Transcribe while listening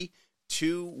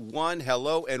2, 1.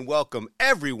 Hello and welcome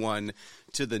everyone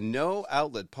to the No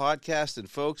Outlet Podcast. And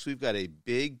folks, we've got a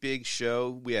big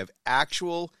show. We have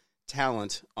actual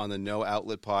talent on the No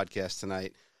Outlet Podcast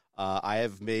tonight. I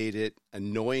have made it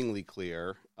annoyingly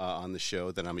clear on the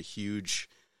show that I'm a huge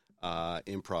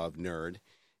improv nerd.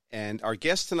 And our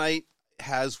guest tonight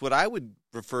has what I would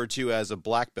refer to as a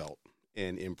black belt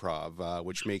in improv,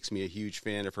 which makes me a huge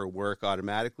fan of her work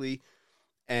automatically.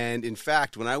 And in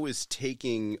fact, when I was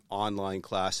taking online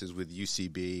classes with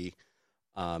UCB,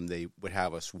 they would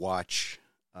have us watch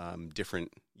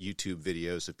different YouTube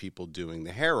videos of people doing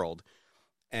the Herald.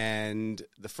 And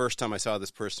the first time I saw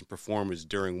this person perform was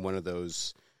during one of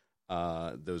those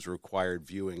required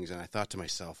viewings. And I thought to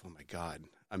myself, oh my God,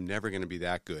 I'm never going to be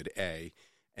that good, A.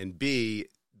 And B,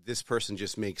 this person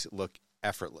just makes it look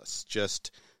effortless,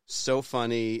 just so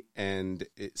funny. And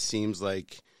it seems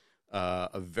like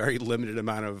a very limited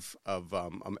amount of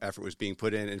effort was being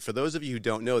put in. And for those of you who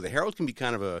don't know, the Herald can be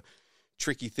kind of a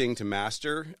tricky thing to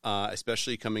master,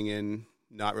 especially coming in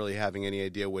not really having any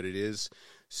idea what it is.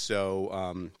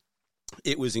 So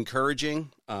it was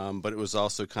encouraging, but it was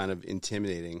also kind of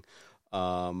intimidating.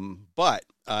 But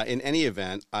in any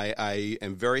event, I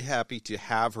am very happy to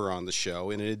have her on the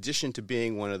show. And in addition to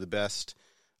being one of the best,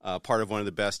 part of one of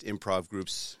the best improv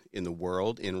groups in the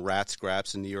world in Rat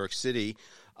Scraps in New York City,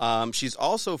 she's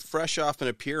also fresh off an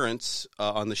appearance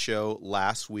on the show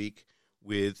last week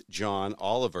with John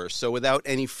Oliver. So without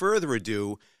any further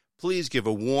ado, please give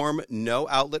a warm, No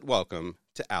Outlet welcome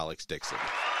to Alex Dixon.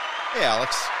 Hey,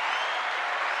 Alex.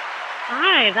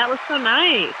 Hi, that was so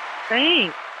nice.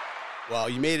 Thanks. Well,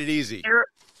 you made it easy.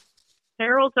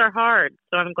 Heralds are hard,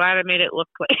 so I'm glad I made it look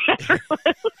like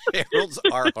Heralds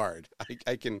are hard.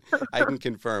 I can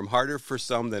confirm. Harder for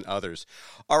some than others.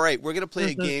 All right, we're going to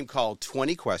play a game called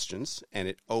 20 Questions, and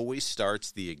it always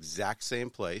starts the exact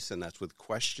same place, and that's with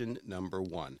question number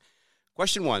 1.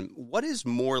 Question 1, what is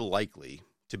more likely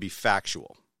to be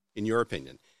factual, in your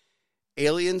opinion?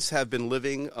 Aliens have been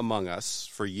living among us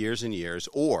for years and years,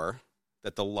 or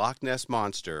that the Loch Ness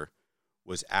Monster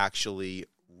was actually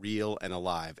real and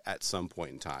alive at some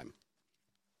point in time?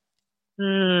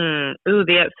 The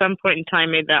at some point in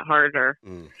time made that harder.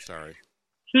 Sorry.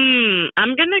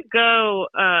 I'm going to go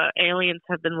aliens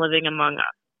have been living among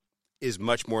us. Is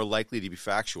much more likely to be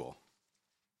factual.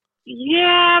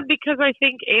 Yeah, because I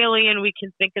think alien, we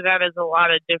can think of that as a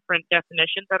lot of different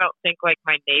definitions. I don't think, like,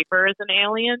 my neighbor is an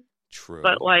alien. True.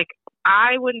 But, like,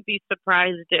 I wouldn't be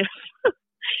surprised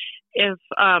if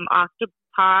octopi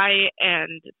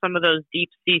and some of those deep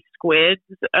sea squids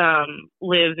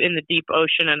live in the deep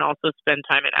ocean and also spend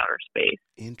time in outer space.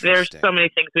 There's so many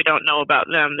things we don't know about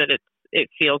them that it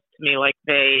feels to me like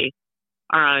they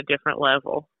are on a different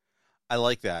level. I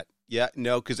like that. Yeah,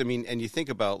 no, because I mean, and you think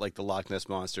about like the Loch Ness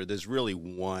Monster, there's really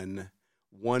one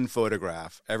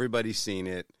photograph. Everybody's seen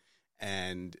it,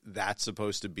 and that's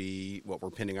supposed to be what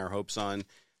we're pinning our hopes on.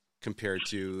 Compared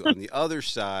to on the other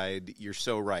side, you're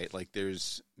so right. Like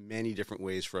there's many different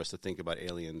ways for us to think about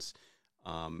aliens,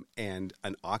 and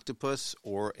an octopus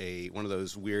or one of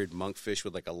those weird monkfish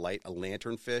with like a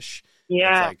lantern fish.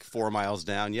 Yeah, it's like 4 miles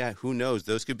down. Yeah, who knows?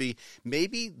 Those could be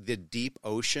maybe the deep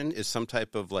ocean is some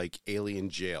type of like alien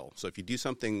jail. So if you do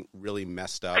something really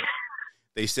messed up,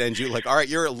 they send you like, all right,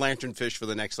 you're a lantern fish for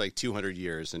the next like 200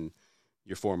 years, and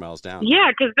you're 4 miles down.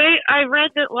 Yeah, because I read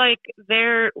that like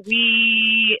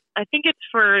I think it's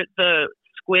for the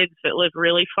squids that live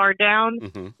really far down.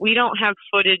 Mm-hmm. We don't have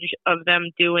footage of them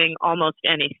doing almost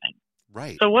anything.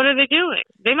 Right. So what are they doing?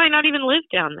 They might not even live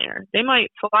down there. They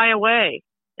might fly away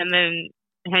and then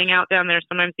hang out down there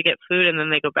sometimes to get food, and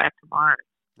then they go back to Mars.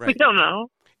 Right. We don't know.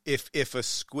 If a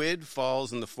squid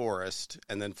falls in the forest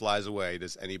and then flies away,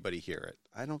 does anybody hear it?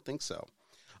 I don't think so.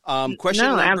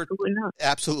 Absolutely not.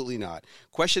 Absolutely not.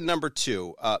 Question number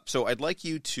 2. So I'd like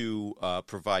you to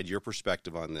provide your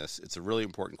perspective on this. It's a really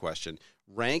important question.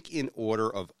 Rank in order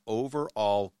of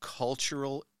overall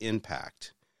cultural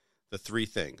impact the 3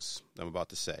 things I'm about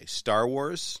to say. Star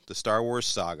Wars, the Star Wars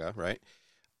saga, right?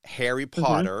 Harry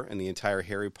Potter and the entire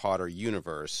Harry Potter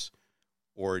universe,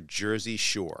 or Jersey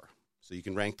Shore. So you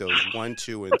can rank those 1,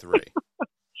 2, and 3.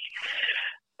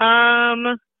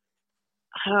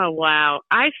 Oh, wow.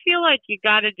 I feel like you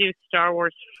got to do Star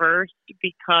Wars first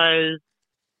because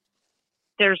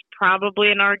there's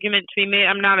probably an argument to be made.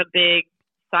 I'm not a big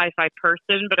sci-fi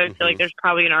person, but I feel like there's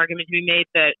probably an argument to be made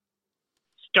that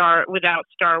without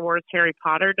Star Wars, Harry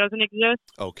Potter doesn't exist.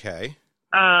 Okay.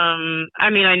 I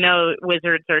mean, I know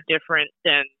wizards are different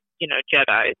than,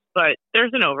 Jedis, but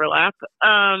there's an overlap.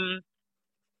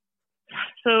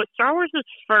 So Star Wars is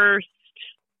first.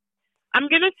 I'm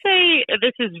going to say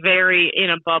this is very in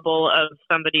a bubble of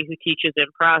somebody who teaches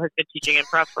improv, has been teaching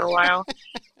improv for a while.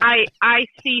 I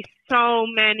see so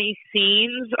many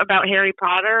scenes about Harry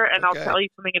Potter, and Okay. I'll tell you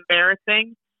something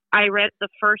embarrassing. I read the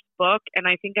first book, and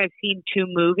I think I've seen 2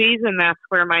 movies, and that's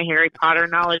where my Harry Potter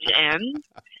knowledge ends.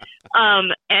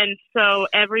 And so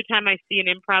every time I see an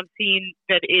improv scene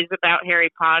that is about Harry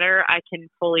Potter, I can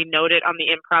fully note it on the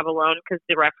improv alone because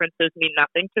the references mean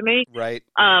nothing to me. Right.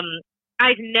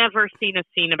 I've never seen a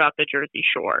scene about the Jersey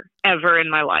Shore ever in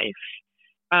my life.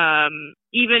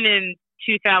 Even in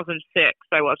 2006,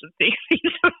 I wasn't seeing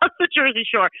scenes about the Jersey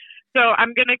Shore. So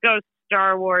I'm going to go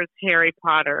Star Wars, Harry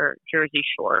Potter, Jersey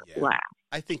Shore last.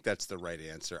 I think that's the right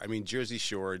answer. I mean, Jersey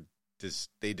Shore,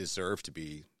 they deserve to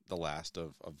be the last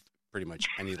of pretty much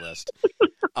any list.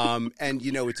 And,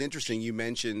 you know, it's interesting. You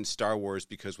mentioned Star Wars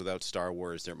because without Star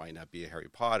Wars, there might not be a Harry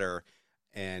Potter.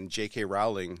 And J.K.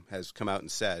 Rowling has come out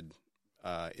and said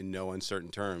in no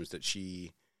uncertain terms that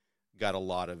she got a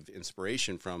lot of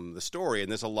inspiration from the story. And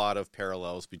there's a lot of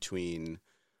parallels between,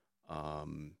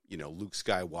 you know, Luke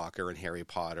Skywalker and Harry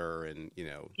Potter and, you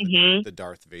know, the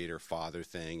Darth Vader father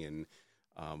thing and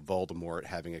Voldemort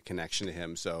having a connection to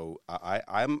him. So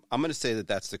I'm going to say that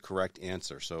that's the correct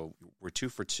answer. So we're 2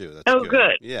 for 2. That's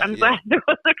good. Yeah, I'm glad there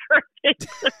was a correct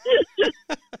answer.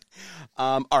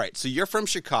 All right. So you're from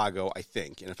Chicago, I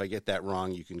think. And if I get that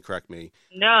wrong, you can correct me.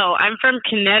 No, I'm from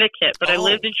Connecticut, but I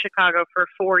lived in Chicago for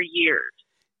 4 years.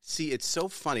 See, it's so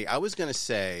funny. I was going to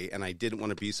say, and I didn't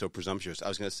want to be so presumptuous, I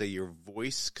was going to say your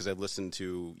voice, because I've listened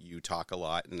to you talk a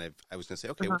lot, and I was going to say,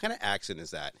 okay, what kind of accent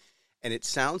is that? And it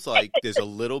sounds like there's a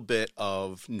little bit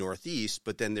of Northeast,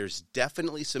 but then there's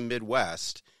definitely some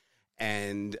Midwest.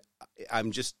 And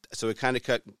I'm just, so it kind of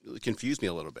confused me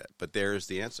a little bit, but there's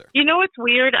the answer. You know what's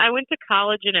weird? I went to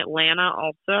college in Atlanta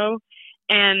also,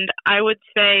 and I would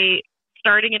say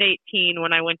starting at 18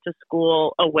 when I went to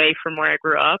school away from where I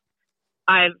grew up,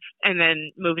 and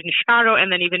then moved into Chicago,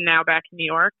 and then even now back in New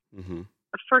York,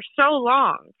 for so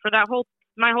long, for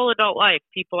my whole adult life,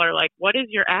 people are like, what is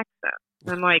your accent?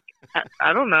 I'm like,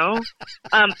 I don't know.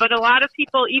 But a lot of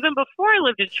people, even before I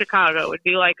lived in Chicago, would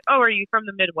be like, oh, are you from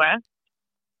the Midwest?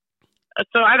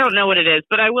 So I don't know what it is,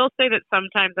 but I will say that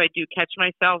sometimes I do catch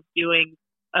myself doing,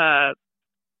 I'm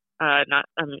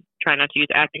trying not to use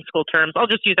acting school terms. I'll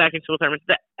just use acting school terms.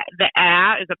 The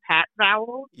is a pat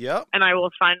vowel. Yep. And I will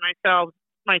find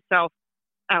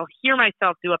I'll hear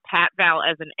myself do a pat vowel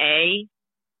as an A,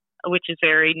 which is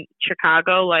very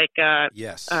Chicago, like,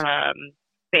 yes.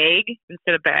 Bag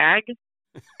instead of bag,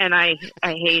 and I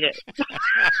hate it.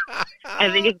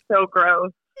 I think it's so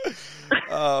gross.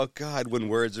 Oh God, when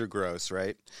words are gross,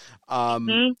 right? So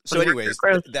anyways,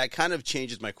 that kind of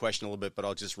changes my question a little bit, but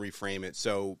I'll just reframe it.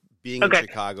 So being in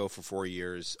Chicago for 4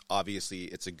 years, obviously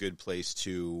it's a good place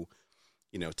to,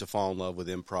 you know, to fall in love with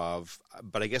improv.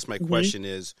 But I guess my question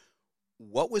is,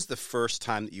 what was the first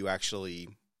time that you actually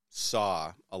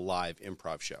saw a live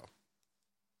improv show?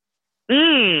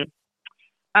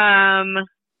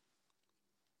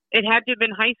 It had to have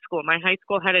been high school. My high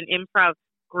school had an improv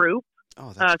group.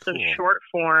 Oh, that's so cool. Short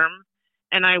form.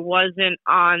 And I didn't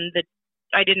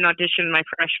audition my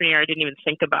freshman year. I didn't even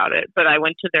think about it, but I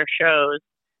went to their shows.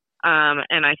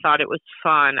 And I thought it was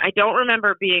fun. I don't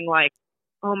remember being like,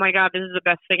 oh my God, this is the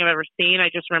best thing I've ever seen. I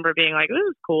just remember being like, this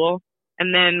is cool.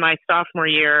 And then my sophomore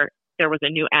year, there was a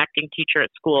new acting teacher at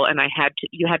school, and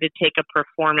you had to take a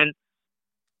performance-based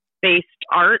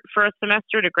art for a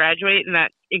semester to graduate, and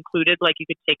that included, like, you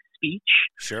could take speech.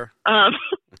 Sure. So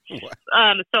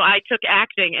I took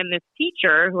acting, and this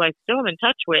teacher, who I still am in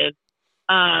touch with,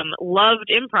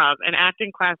 loved improv, and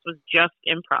acting class was just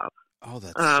improv. Oh,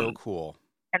 that's so cool.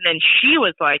 And then she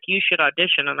was like, you should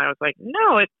audition. And I was like,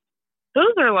 no,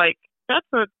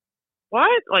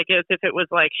 what? Like, as if it was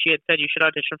like she had said you should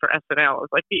audition for SNL. It was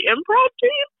like the improv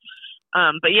team.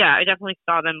 But yeah, I definitely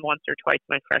saw them once or twice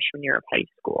my freshman year of high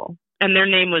school. And their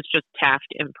name was just Taft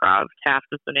Improv. Taft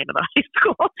is the name of the high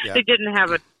school. Yeah. They didn't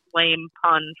have a lame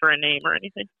pun for a name or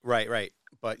anything. Right.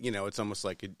 But, you know, it's almost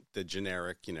like the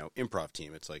generic, you know, improv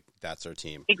team. It's like, that's our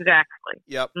team. Exactly.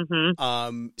 Yep.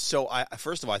 So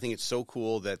first of all, I think it's so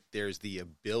cool that there's the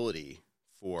ability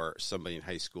for somebody in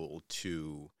high school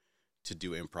to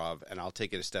do improv. And I'll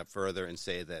take it a step further and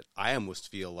say that I almost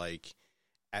feel like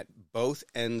at both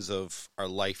ends of our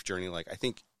life journey, like, I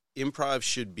think improv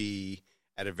should be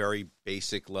at a very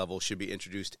basic level, should be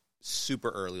introduced super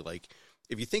early. Like,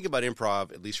 if you think about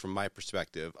improv, at least from my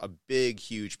perspective, a big,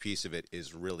 huge piece of it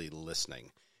is really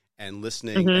listening and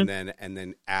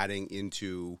then adding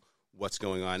into what's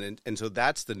going on. And so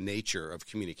that's the nature of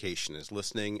communication, is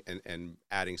listening and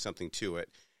adding something to it.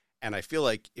 And I feel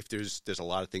like if there's a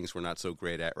lot of things we're not so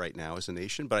great at right now as a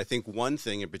nation, but I think one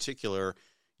thing in particular,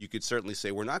 you could certainly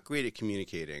say we're not great at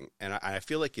communicating. And I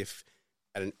feel like if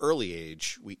at an early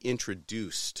age we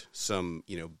introduced some,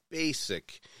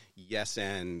 basic yes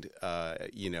and,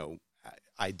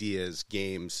 ideas,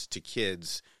 games to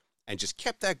kids, and just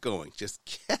kept that going, just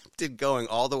kept it going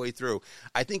all the way through,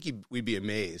 I think we'd be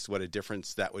amazed what a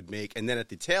difference that would make. And then at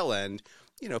the tail end,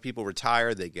 people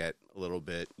retire, they get a little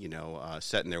bit,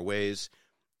 set in their ways.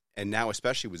 And now,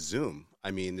 especially with Zoom,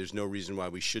 I mean, there's no reason why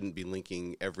we shouldn't be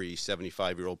linking every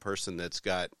 75-year-old person that's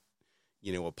got,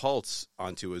 a pulse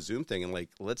onto a Zoom thing. And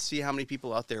let's see how many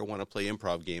people out there want to play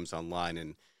improv games online.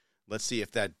 And let's see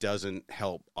if that doesn't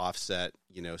help offset,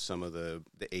 some of the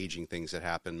aging things that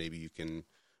happen. Maybe you can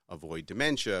avoid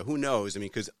dementia. Who knows? I mean,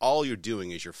 because all you're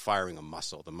doing is you're firing a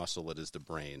muscle, the muscle that is the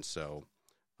brain. So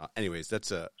anyways,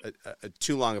 that's a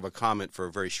too long of a comment for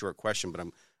a very short question, but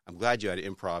I'm glad you had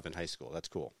improv in high school. That's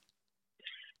cool.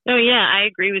 No, yeah, I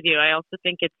agree with you. I also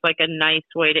think it's like a nice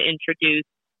way to introduce,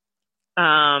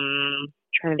 trying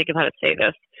to think of how to say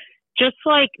this, just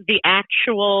like the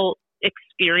actual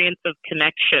experience of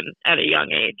connection at a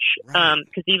young age. Right.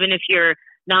 Because even if you're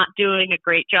not doing a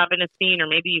great job in a scene, or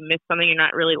maybe you miss something, you're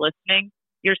not really listening,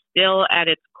 you're still at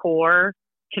its core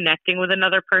connecting with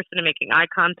another person and making eye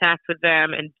contact with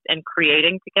them and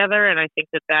creating together. And I think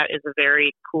that is a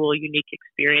very cool, unique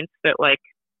experience that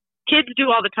kids do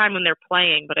all the time when they're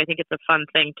playing, but I think it's a fun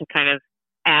thing to kind of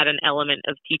add an element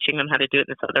of teaching them how to do it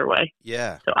this other way.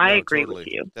 Yeah. So I agree with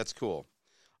you. That's cool.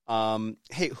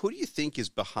 Hey, who do you think is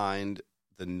behind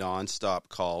the nonstop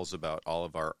calls about all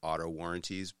of our auto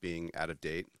warranties being out of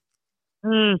date?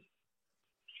 I'm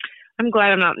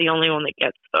glad I'm not the only one that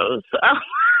gets those. Oh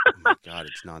my God,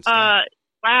 it's nonstop.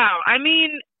 Wow. I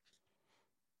mean,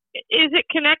 is it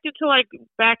connected to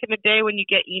back in the day when you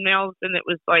get emails and it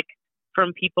was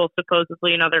from people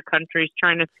supposedly in other countries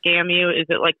trying to scam you? Is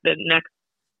it the next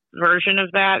version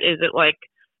of that? Is it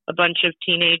a bunch of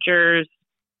teenagers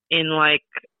in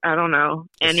I don't know,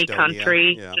 any Estonia,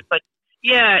 country, yeah. just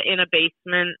in a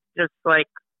basement, just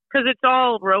because it's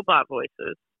all robot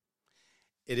voices.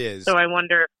 It is. So I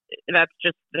wonder if that's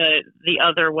just the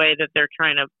other way that they're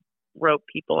trying to rope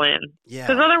people in. Yeah.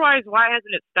 Because otherwise, why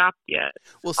hasn't it stopped yet?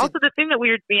 Well, see, also, the thing that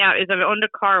weirds me out is I've owned a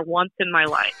car once in my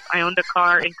life. I owned a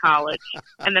car in college,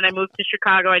 and then I moved to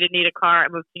Chicago. I didn't need a car. I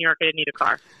moved to New York. I didn't need a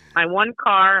car. My one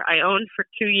car I owned for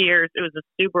 2 years, it was a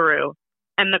Subaru.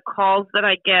 And the calls that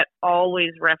I get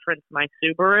always reference my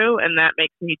Subaru, and that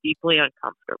makes me deeply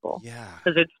uncomfortable. Yeah.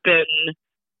 Because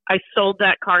I sold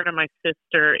that car to my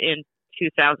sister in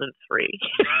 2003.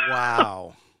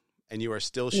 Wow. And you are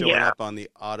still showing up on the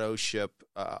automotive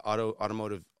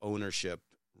ownership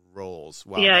rolls.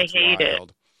 Wow, yeah, I that's hate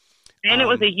wild. It. And it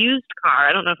was a used car.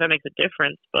 I don't know if that makes a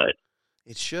difference, but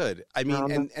it should. I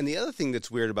mean, and the other thing that's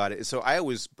weird about it is, so I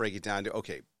always break it down to,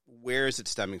 okay, where is it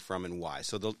stemming from and why?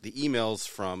 So the emails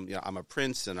from, I'm a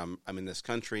prince and I'm in this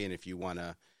country, and if you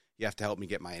have to help me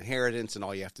get my inheritance, and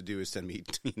all you have to do is send me,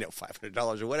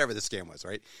 $500 or whatever the scam was,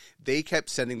 right? They kept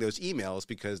sending those emails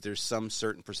because there's some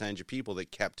certain percentage of people that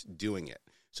kept doing it.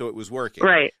 So it was working.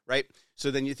 Right. Right.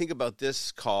 So then you think about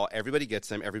this call, everybody gets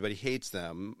them, everybody hates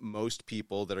them. Most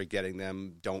people that are getting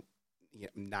them don't,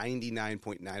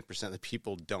 99.9% of the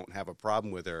people don't have a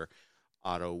problem with their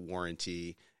auto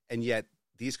warranty. And yet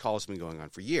these calls have been going on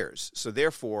for years. So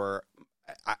therefore,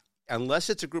 unless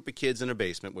it's a group of kids in a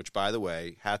basement, which, by the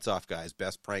way, hats off, guys,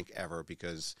 best prank ever,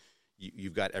 because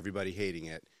you've got everybody hating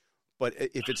it. But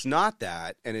if it's not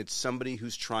that, and it's somebody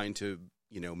who's trying to,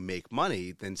 make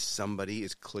money, then somebody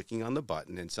is clicking on the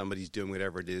button and somebody's doing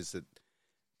whatever it is that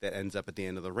ends up at the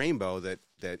end of the rainbow that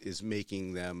is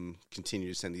making them continue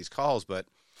to send these calls. But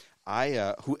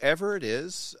whoever it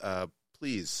is,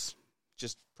 please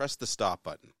just press the stop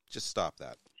button. Just stop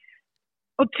that.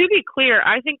 Well, to be clear,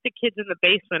 I think the kids in the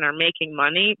basement are making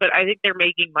money, but I think they're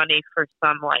making money for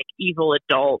some evil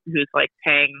adult who's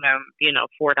paying them,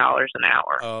 $4 an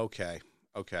hour. Okay.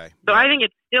 So yeah. I think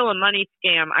it's still a money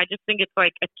scam. I just think it's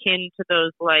akin to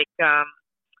those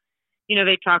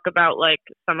they talk about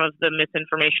some of the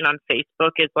misinformation on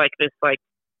Facebook is this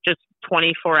just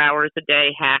 24 hours a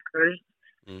day hackers.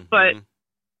 Mm-hmm. But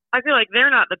I feel they're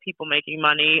not the people making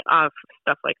money off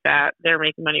stuff like that. They're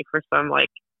making money for some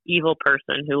evil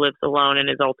person who lives alone and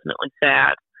is ultimately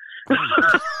sad.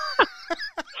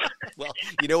 Well,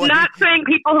 you know what? Not saying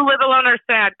people who live alone are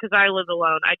sad, because I live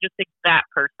alone. I just think that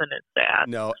person is sad.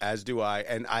 No, as do I.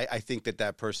 And I think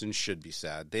that person should be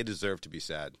sad. They deserve to be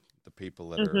sad, the people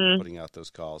that are putting out those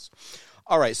calls.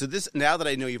 All right, so now that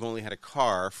I know you've only had a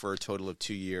car for a total of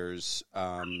 2 years,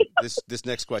 this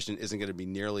next question isn't going to be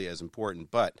nearly as important.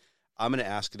 But I'm going to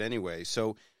ask it anyway.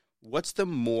 So what's the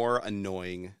more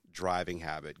annoying driving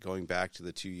habit, going back to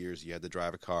the 2 years you had to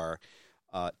drive a car,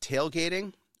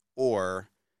 tailgating or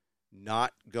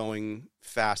not going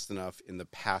fast enough in the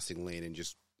passing lane and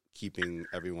just keeping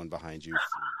everyone behind you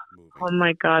from moving? Oh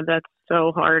my God, that's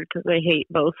so hard because I hate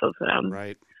both of them.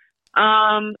 Right.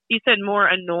 You said more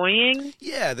annoying?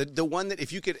 Yeah, the one that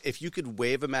if you could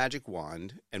wave a magic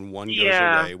wand and one goes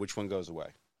away, which one goes away?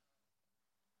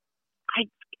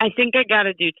 I think I got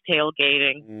to do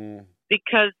tailgating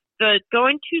because the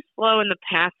going too slow in the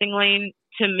passing lane,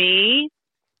 to me,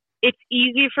 it's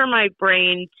easy for my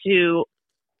brain to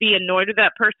be annoyed with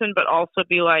that person, but also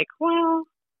be like, well,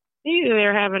 maybe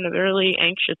they're having a really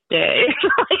anxious day.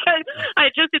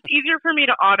 It's easier for me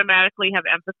to automatically have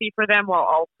empathy for them while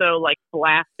also like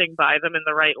blasting by them in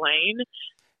the right lane.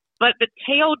 But the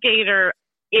tailgater,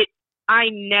 I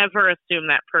never assume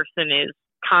that person is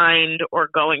kind or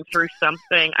going through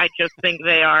something. I just think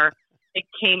it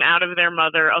came out of their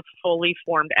mother a fully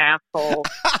formed asshole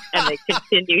and they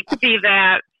continue to be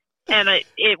that. And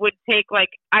it would take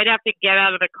I'd have to get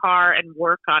out of the car and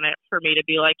work on it for me to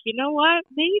be like, you know what,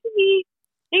 maybe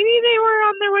they were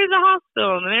on their way to the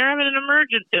hospital and they're having an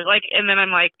emergency. And then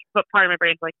I'm like, but part of my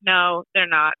brain's like, no, they're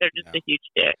not. They're just a huge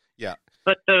dick. Yeah.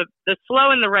 But the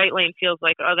slow in the right lane feels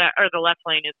like, or the left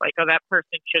lane is like, that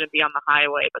person shouldn't be on the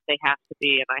highway, but they have to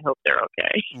be, and I hope they're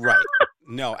okay. Right.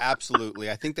 No,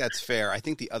 absolutely. I think that's fair. I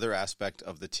think the other aspect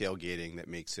of the tailgating that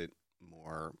makes it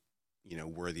more,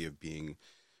 worthy of being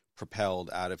propelled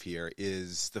out of here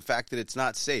is the fact that it's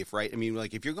not safe, right? I mean,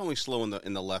 if you're going slow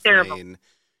in the left lane,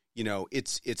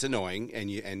 it's annoying,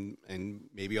 and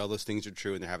maybe all those things are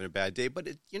true, and they're having a bad day, but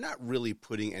you're not really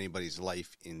putting anybody's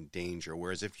life in danger.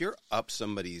 Whereas if you're up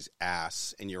somebody's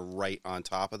ass and you're right on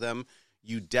top of them,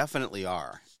 you definitely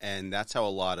are, and that's how a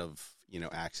lot of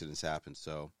accidents happen.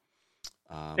 So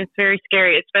it's very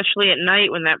scary, especially at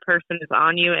night when that person is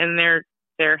on you and their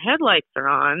headlights are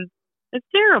on. It's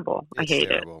terrible. I hate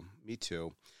terrible. It. Me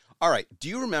too. All right. Do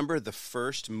you remember the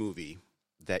first movie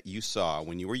that you saw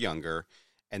when you were younger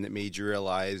and that made you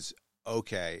realize,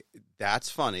 okay, that's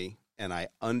funny and I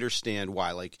understand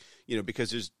why?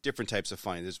 Because there's different types of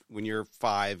funny. There's when you're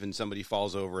 5 and somebody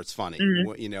falls over, it's funny.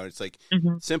 Mm-hmm. It's like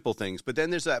simple things. But then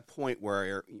there's that point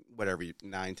where, whatever,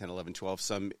 9, 10, 11, 12,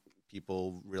 some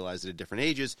people realize it at different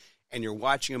ages, and you're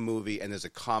watching a movie and there's a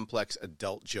complex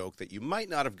adult joke that you might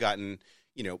not have gotten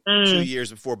 2 years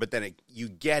before, but then you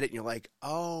get it and you're like,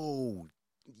 oh,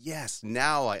 yes,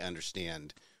 now I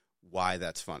understand why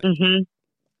that's funny. Mm-hmm.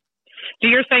 So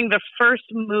you're saying the first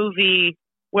movie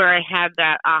where I had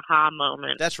that aha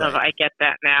moment. That's right. I get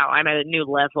that now. I'm at a new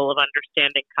level of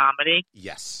understanding comedy.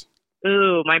 Yes.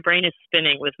 Ooh, my brain is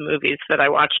spinning with movies that I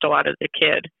watched a lot as a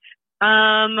kid.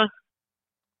 The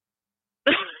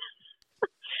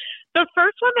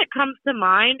first one that comes to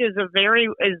mind is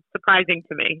surprising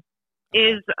to me.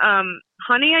 Is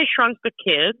Honey, I Shrunk the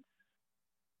Kids.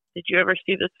 Did you ever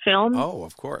see this film? Oh,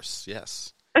 of course,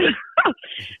 yes.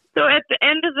 So at the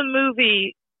end of the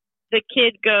movie, the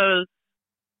kid goes,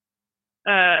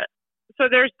 so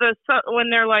there's when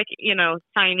they're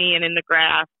tiny and in the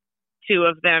grass, 2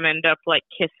 of them end up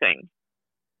kissing.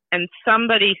 And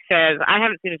somebody says, I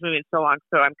haven't seen this movie in so long,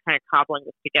 so I'm kind of cobbling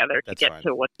this together to get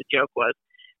to what the joke was.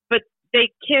 But they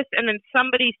kiss, and then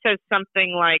somebody says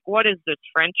something like, what is this,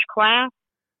 French class?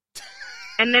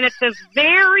 And then at the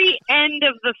very end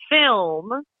of the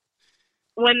film,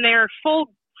 when they're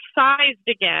full-sized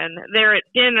again, they're at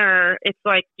dinner, it's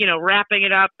wrapping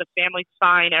it up, the family's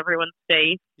fine, everyone's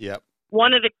safe. Yep.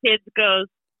 One of the kids goes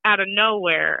out of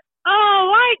nowhere,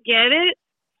 oh, I get it,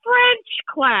 French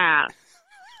class.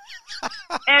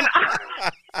 And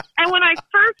when I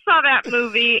first saw that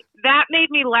movie, that made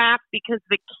me laugh because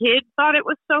the kid thought it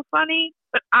was so funny,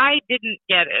 but I didn't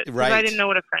get it because I didn't know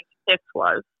what a French kiss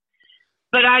was.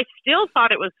 But I still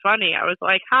thought it was funny. I was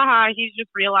like, haha, he's just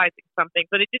realizing something.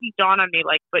 But it didn't dawn on me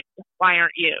but why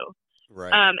aren't you?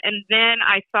 Right. And then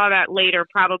I saw that later,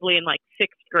 probably in 6th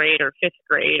grade or 5th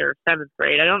grade or 7th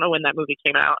grade. I don't know when that movie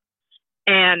came out.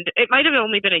 And it might have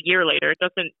only been a year later. It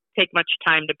doesn't take much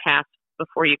time to pass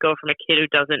before you go from a kid who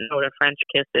doesn't know what a French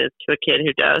kiss is to a kid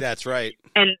who does. That's right.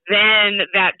 And then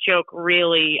that joke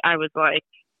really, I was like,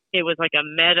 it was like a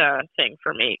meta thing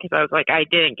for me because I was like, I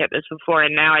didn't get this before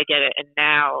and now I get it and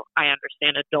now I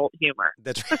understand adult humor.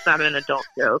 That's right. It's not an adult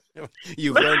joke.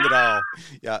 You've learned it all.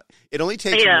 Yeah. It only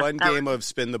takes one game of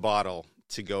Spin the Bottle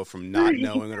to go from not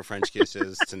knowing what a French kiss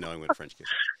is to knowing what a French kiss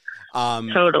is.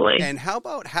 Totally. And how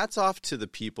about hats off to the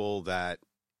people that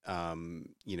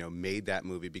made that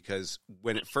movie, because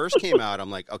when it first came out,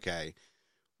 I'm like, okay,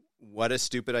 what a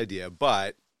stupid idea.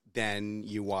 But then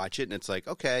you watch it and it's like,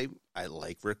 okay, I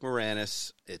like Rick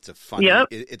Moranis. It's a funny,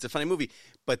 it's a funny movie,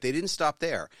 but they didn't stop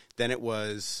there. Then it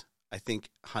was, I think,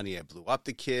 Honey, I Blew Up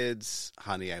the Kids,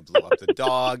 Honey, I Blew Up the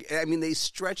Dog. I mean, they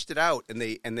stretched it out and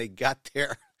they got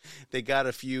there. They got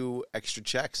a few extra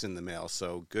checks in the mail.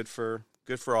 So good for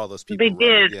all those people. They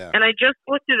did. Yeah. And I just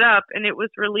looked it up and it was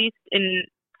released in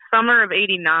summer of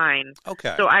 '89.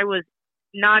 Okay. So I was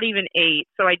not even 8,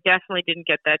 so I definitely didn't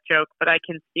get that joke, but I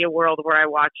can see a world where I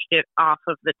watched it off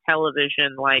of the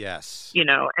television, like, you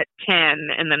know, at 10,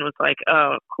 and then was like,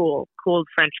 oh, cool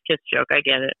French kiss joke, I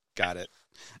get it. Got it.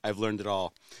 I've learned it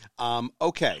all.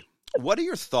 Okay, what are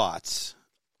your thoughts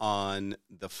on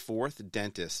the 4th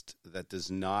dentist that does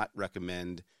not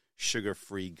recommend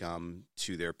sugar-free gum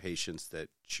to their patients that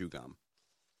chew gum?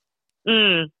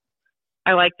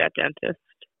 I like that dentist.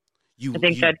 I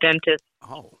think that dentist...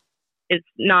 Oh. Is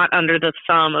not under the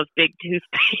thumb of big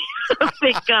toothpaste,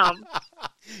 big gum.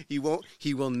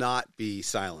 He will not be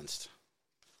silenced.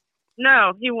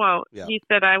 No, he won't. Yeah. He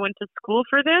said, I went to school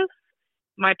for this.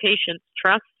 My patients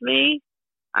trust me.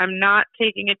 I'm not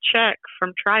taking a check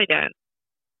from Trident.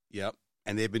 Yep.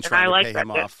 And they've been trying to pay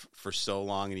him off for so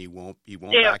long, and he won't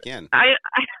back in. I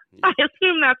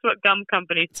assume that's what gum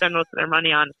companies spend most of their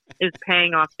money on, is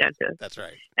paying off dentists. That's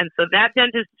right. And so that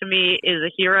dentist to me is a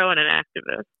hero and an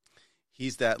activist.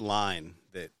 He's that line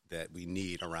that we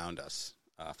need around us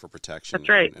for protection. That's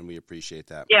right. And we appreciate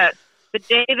that. Yeah. The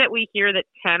day that we hear that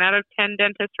 10 out of 10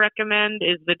 dentists recommend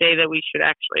is the day that we should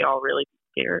actually all really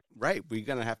be scared. Right. We're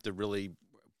going to have to really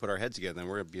put our heads together, and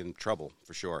we're going to be in trouble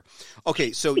for sure.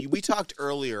 Okay, so we talked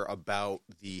earlier about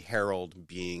the Herald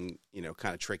being, you know,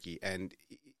 kind of tricky. And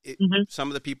some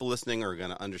of the people listening are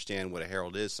going to understand what a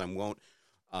Herald is. Some won't.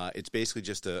 It's basically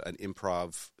just an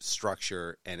improv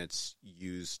structure, and it's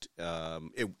used.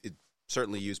 It's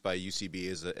certainly used by UCB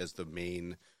as the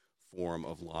main form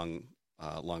of long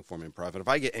form improv. And if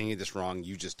I get any of this wrong,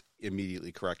 you just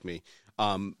immediately correct me.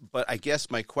 But I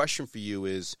guess my question for you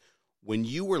is, when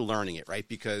you were learning it, right?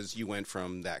 Because you went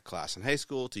from that class in high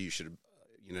school to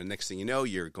next thing you know,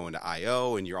 you're going to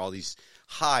IO, and you're around these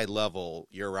high level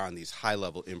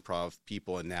improv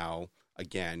people, and now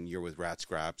again you're with Rat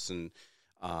Scraps and.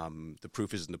 The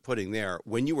proof is in the pudding there.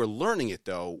 When you were learning it,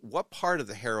 though, what part of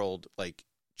the Herald, like,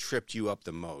 tripped you up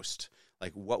the most?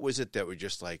 Like, what was it that were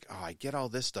just like, oh, I get all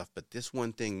this stuff, but this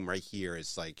one thing right here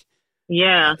is like,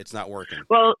 it's not working.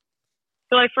 Well,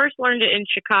 so I first learned it in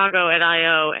Chicago at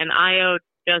IO, and IO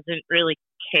doesn't really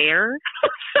care.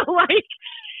 So, like,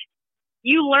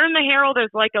 you learn the Herald as,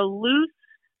 like, a loose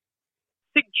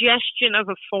suggestion of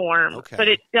a form, but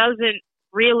it doesn't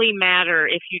really matter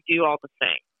if you do all the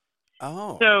things.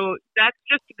 Oh. So that's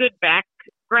just a good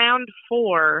background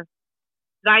for.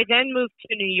 I then moved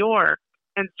to New York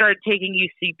and started taking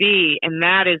UCB, and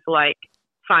that is like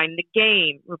find the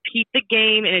game, repeat the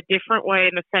game in a different way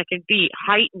in the second beat,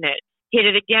 heighten it, hit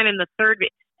it again in the third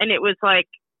beat. And it was like,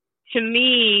 to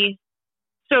me,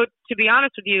 so to be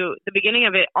honest with you, the beginning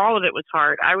of it, all of it was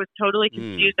hard. I was totally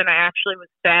confused, and I actually was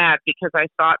sad because I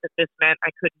thought that this meant I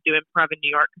couldn't do improv in New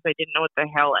York because I didn't know what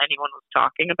the hell anyone was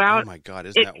talking about. Oh my God,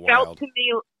 isn't that wild?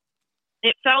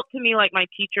 It felt to me like my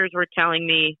teachers were telling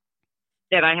me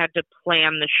that I had to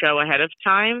plan the show ahead of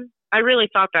time. I really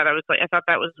thought that. I thought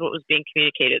that was what was being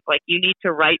communicated. Like, you need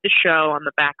to write the show on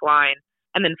the back line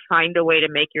and then find a way to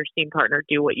make your scene partner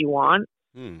do what you want.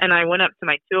 And I went up to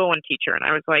my 201 teacher and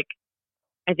I was like,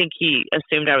 I think he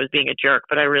assumed I was being a jerk,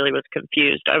 but I really was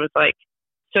confused. I was like,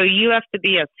 so you have to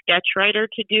be a sketch writer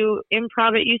to do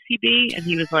improv at UCB? And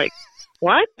he was like,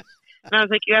 what? And I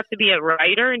was like, you have to be a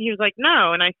writer? And he was like,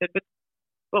 no. And I said, but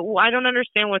I don't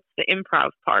understand what's the improv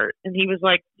part. And he was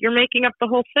like, you're making up the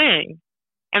whole thing.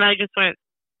 And I just went,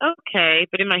 okay.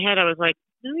 But in my head, I was like,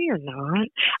 no, you're not.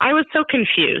 I was so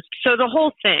confused. So the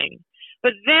whole thing.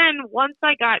 But then once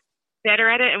I got better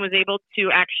at it and was able to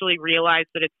actually realize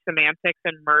that it's semantics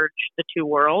and merge the two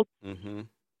worlds.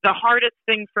 The hardest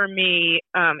thing for me,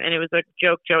 and it was a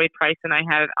joke Joey Price and I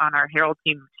had on our Herald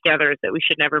team together, is that we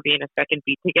should never be in a second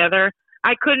beat together.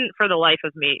 I couldn't for the life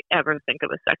of me ever think of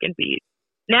a second beat.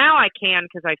 Now I can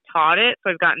because I've taught it,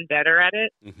 so I've gotten better at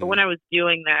it. But when I was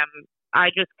doing them, I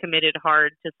just committed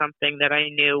hard to something that I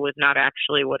knew was not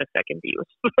actually what a second beat was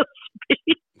supposed to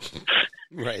be.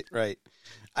 Right.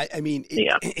 I mean,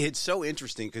 it's so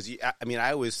interesting because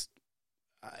I always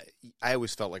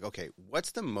felt like, okay,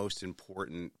 what's the most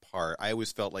important part? I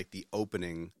always felt like the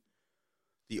opening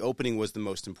was the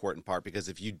most important part, because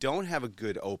if you don't have a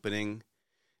good opening,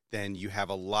 then you have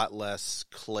a lot less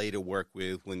clay to work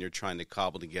with when you're trying to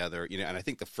cobble together, and I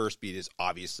think the first beat is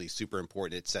obviously super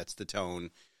important. It sets the tone.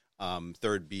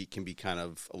 Third beat can be kind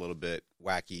of a little bit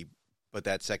wacky, but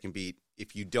that second beat,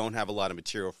 if you don't have a lot of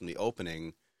material from the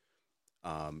opening,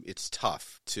 it's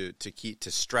tough to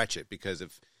stretch it, because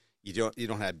if you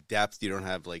don't have depth, you don't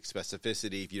have like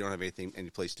specificity, if you don't have any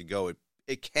place to go,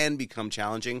 it can become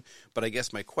challenging. But I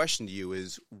guess my question to you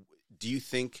is, do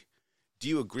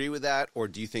you agree with that, or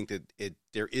do you think that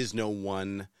there is no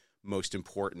one most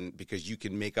important, because you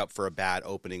can make up for a bad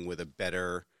opening with a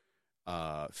better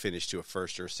finish to a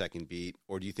first or a second beat?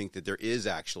 Or do you think that there is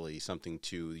actually something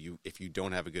to you, if you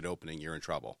don't have a good opening, you're in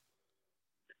trouble?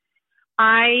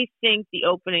 I think the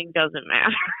opening doesn't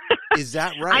matter. Is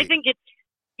that right? I think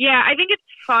it's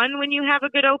fun when you have a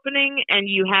good opening and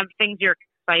you have things you're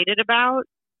excited about,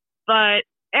 but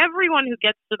everyone who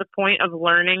gets to the point of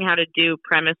learning how to do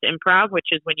premise improv, which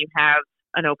is when you have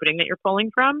an opening that you're pulling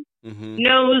from,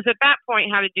 knows at that point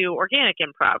how to do organic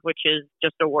improv, which is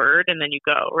just a word and then you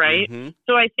go, right?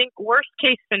 So I think worst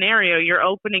case scenario, your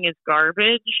opening is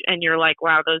garbage and you're like,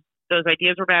 wow, those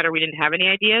ideas were bad, or we didn't have any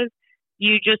ideas.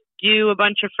 You just do a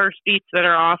bunch of first beats that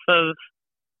are off of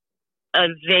a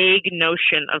vague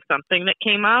notion of something that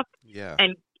came up. Yeah.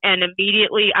 And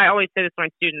immediately, I always say this to my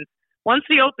students, once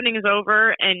the opening is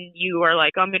over and you are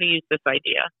like, I'm going to use this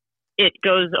idea, it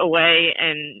goes away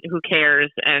and who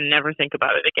cares, and never think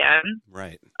about it again.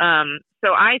 Right.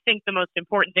 So I think the most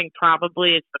important thing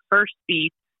probably is the first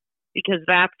beat, because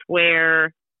that's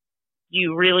where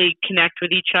you really connect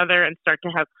with each other and start to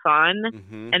have fun.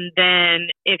 And then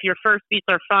if your first beats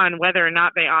are fun, whether or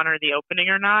not they honor the opening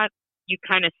or not, you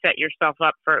kind of set yourself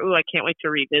up for, I can't wait to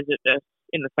revisit this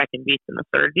in the second beats and the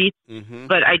third beats.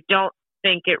 But I don't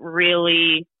think it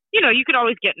really, you could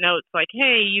always get notes like,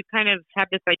 hey, you kind of had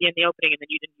this idea in the opening and then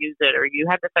you didn't use it, or you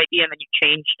had this idea and then you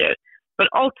changed it. But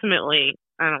ultimately,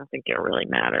 I don't think it really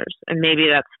matters. And maybe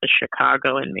that's the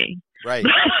Chicago in me. Right.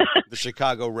 The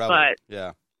Chicago rebel.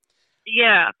 Yeah.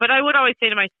 Yeah, but I would always say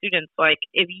to my students, like,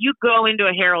 if you go into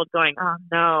a Herald going, oh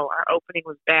no, our opening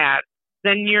was bad,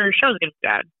 then your show's going to be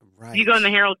bad. Right. If you go in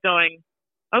the Herald going,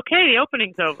 okay, the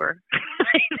opening's over,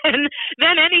 then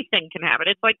anything can happen.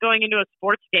 It's like going into a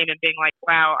sports game and being like,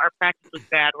 wow, our practice was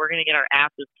bad, we're going to get our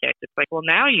asses kicked. It's like, well,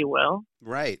 now you will.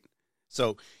 Right.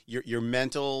 So your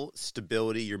mental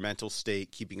stability, your mental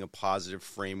state, keeping a positive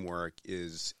framework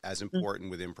is as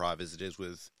important with improv as it is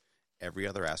with every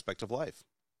other aspect of life.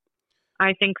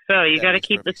 I think so. You got to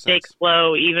keep the stakes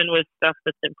low, even with stuff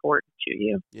that's important to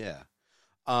you. Yeah.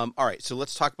 All right. So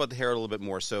let's talk about the Herald a little bit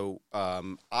more. So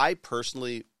I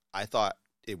thought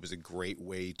it was a great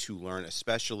way to learn,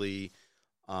 especially,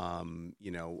 some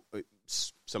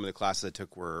of the classes I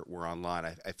took were online.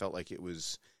 I felt like it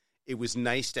was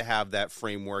nice to have that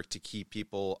framework to keep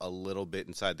people a little bit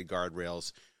inside the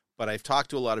guardrails. But I've talked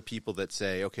to a lot of people that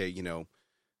say, okay, the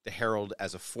Herald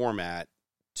as a format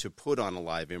to put on a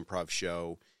live improv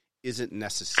show isn't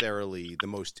necessarily the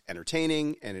most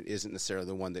entertaining, and it isn't necessarily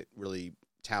the one that really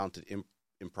talented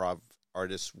improv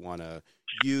artists want to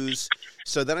use.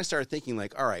 So then I started thinking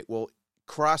like, all right, well,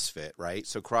 CrossFit, right?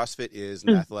 So CrossFit is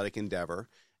an athletic endeavor,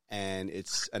 and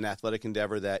it's an athletic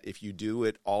endeavor that if you do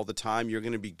it all the time, you're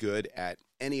going to be good at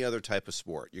any other type of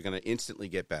sport. You're going to instantly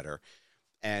get better.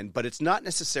 But it's not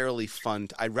necessarily fun.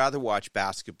 I'd rather watch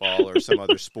basketball or some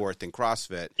other sport than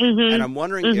CrossFit. And I'm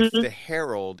wondering if the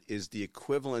Herald is the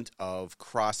equivalent of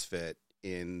CrossFit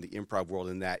in the improv world,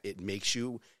 in that it makes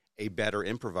you a better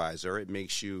improviser. It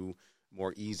makes you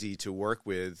more easy to work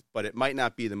with, but it might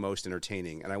not be the most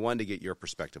entertaining. And I wanted to get your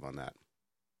perspective on that.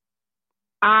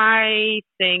 I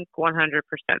think 100%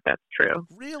 that's true.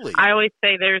 Really? I always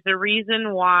say there's a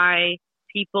reason why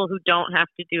people who don't have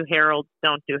to do Heralds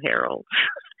don't do Heralds.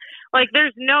 Like,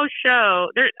 there's no show,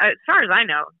 as far as I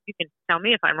know, you can tell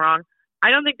me if I'm wrong, I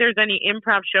don't think there's any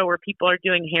improv show where people are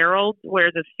doing Heralds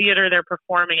where the theater they're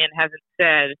performing in hasn't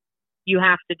said, you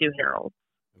have to do Heralds.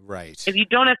 Right. If you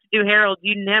don't have to do Heralds,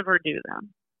 you never do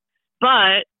them.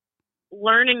 But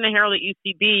learning the Herald at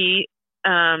UCB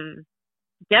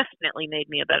definitely made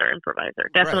me a better improviser.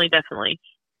 Definitely.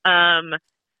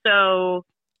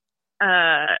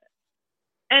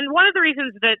 And one of the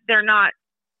reasons that they're not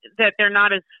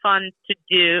as fun to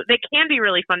do, they can be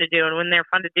really fun to do, and when they're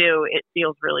fun to do, it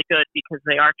feels really good because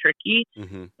they are tricky.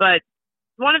 But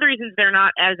one of the reasons they're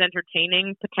not as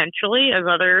entertaining potentially as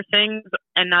other things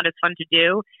and not as fun to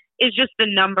do is just the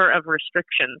number of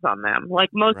restrictions on them. Like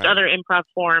most other improv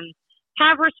forms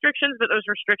have restrictions, but those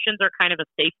restrictions are kind of a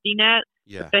safety net.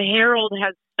 Yeah. But the Herald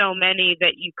has so many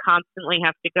that you constantly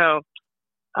have to go,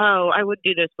 oh, I would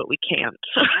do this, but we can't.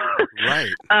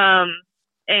 Right.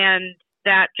 And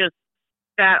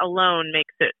that alone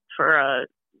makes it for a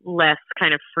less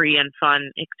kind of free and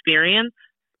fun experience.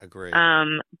 Agree.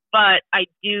 But I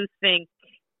do think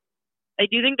I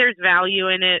do think there's value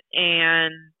in it,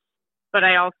 but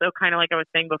I also kind of, like I was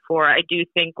saying before, I do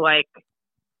think, like,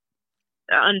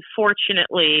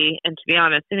 unfortunately, and to be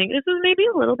honest, I think this is maybe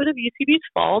a little bit of UCB's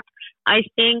fault. I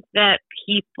think that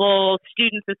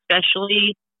students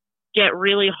especially, get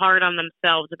really hard on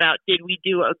themselves about, did we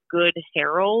do a good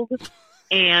Herald?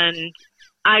 And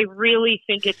I really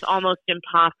think it's almost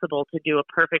impossible to do a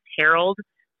perfect Herald,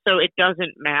 so it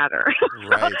doesn't matter.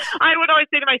 Right. I would always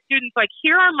say to my students, like,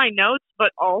 here are my notes,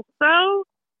 but also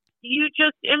you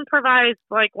just improvised,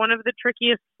 like, one of the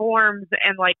trickiest forms,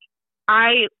 and, like,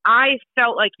 I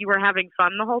felt like you were having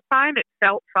fun the whole time. It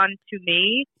felt fun to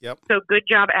me. Yep. So good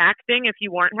job acting. If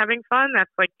you weren't having fun,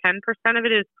 that's like 10% of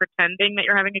it is pretending that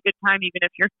you're having a good time, even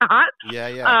if you're not.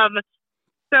 Yeah.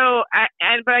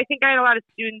 But I think I had a lot of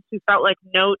students who felt like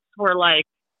notes were like,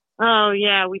 oh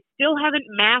yeah, we still haven't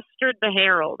mastered the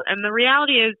Herald. And the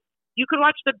reality is, you could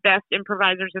watch the best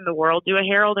improvisers in the world do a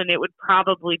Herald, and it would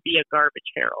probably be a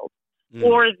garbage Herald,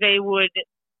 or they would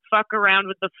fuck around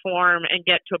with the form and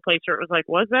get to a place where it was like,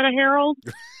 was that a Herald?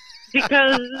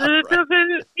 Because it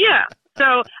doesn't, yeah.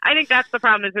 So I think that's the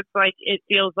problem, is it's like, it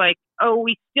feels like, oh,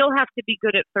 we still have to be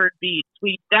good at third beats.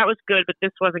 That was good, but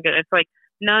this wasn't good. It's like,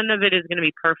 none of it is going to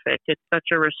be perfect. It's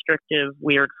such a restrictive,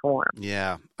 weird form.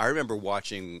 Yeah. I remember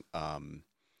watching, I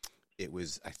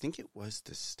think it was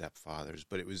The Stepfathers,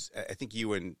 but I think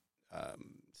you and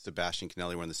Sebastian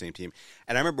Canelli were on the same team.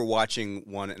 And I remember watching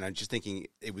one, and I'm just thinking,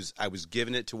 I was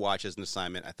given it to watch as an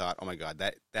assignment. I thought, oh my God,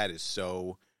 that is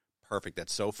so perfect.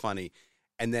 That's so funny.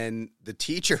 And then the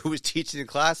teacher who was teaching the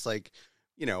class, like,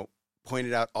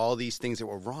 pointed out all these things that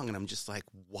were wrong. And I'm just like,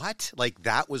 what? Like,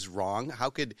 that was wrong? How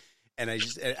could... And I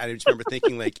just remember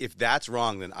thinking, like, if that's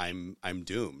wrong, then I'm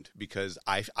doomed, because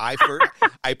I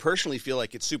personally feel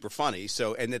like it's super funny.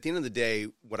 So, and at the end of the day,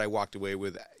 what I walked away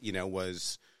with,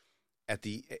 was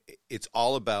it's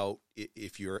all about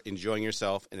if you're enjoying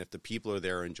yourself and if the people are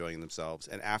there enjoying themselves.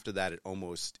 And after that, it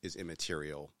almost is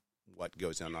immaterial what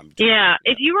goes on. Yeah.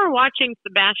 If you were watching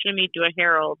Sebastian and me do a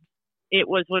Herald, it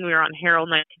was when we were on Herald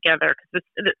night together. Because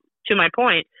to my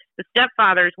point, the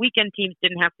Stepfathers weekend teams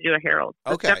didn't have to do a Herald.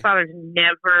 The Stepfathers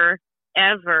never,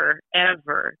 ever,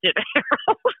 ever did a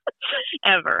Herald.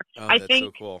 Ever. Oh, I think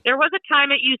so cool. There was a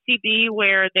time at UCB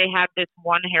where they had this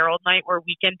one Herald night where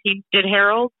weekend teams did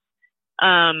Heralds.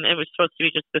 It was supposed to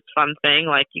be just this fun thing,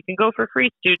 like, you can go for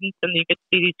free, students, and you get to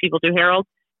see these people do Heralds.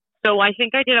 So I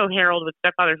think I did a Herald with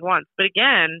Stepfathers once. But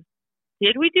again,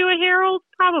 did we do a Herald?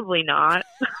 Probably not.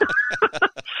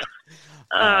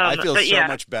 I feel so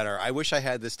much better. I wish I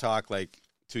had this talk like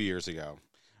 2 years ago.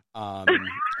 I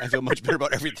feel much better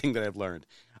about everything that I've learned.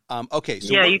 Okay,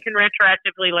 so you can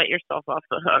retroactively let yourself off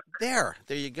the hook. There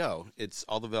you go. It's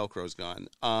all the Velcro's gone.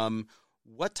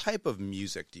 What type of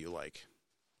music do you like?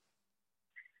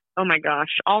 Oh my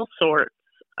gosh, all sorts.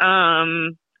 I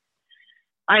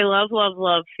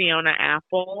love Fiona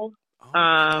Apple.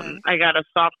 Okay. I got a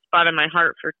soft spot in my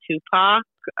heart for Tupac.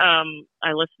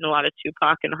 I listened to a lot of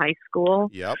Tupac in high school.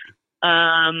 Yep.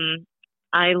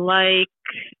 I like,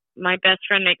 my best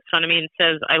friend makes fun of me and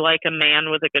says I like a man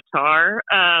with a guitar,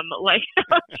 or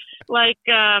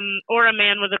a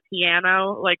man with a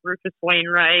piano, like Rufus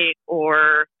Wainwright,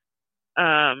 or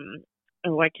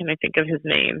why can't I think of his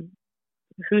name?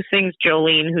 Who sings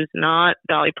Jolene? Who's not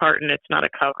Dolly Parton? It's not a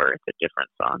cover; it's a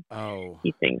different song. Oh,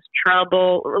 he sings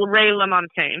Trouble. Ray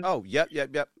LaMontagne. Oh, yep.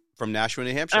 From Nashua,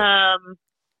 New Hampshire.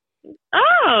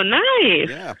 Oh, nice.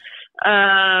 Yeah.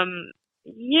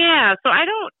 Yeah. So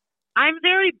I'm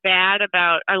very bad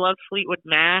about. I love Fleetwood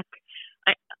Mac.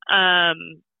 I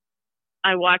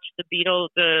watched the Beatles,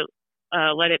 the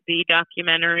Let It Be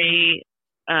documentary.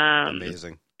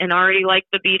 Amazing. And already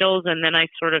liked the Beatles, and then I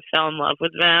sort of fell in love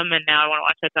with them, and now I want to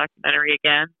watch that documentary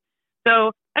again.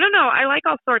 So I don't know. I like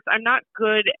all sorts. I'm not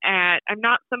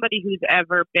somebody who's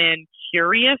ever been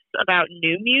curious about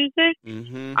new music.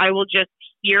 Mm-hmm. I will just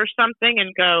hear something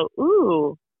and go,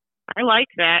 ooh, I like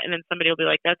that. And then somebody will be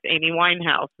like, that's Amy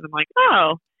Winehouse. And I'm like,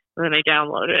 oh, and then I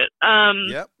download it.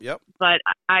 Yep. But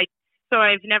I've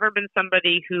never been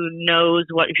somebody who knows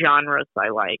what genres I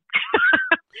like.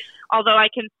 Although I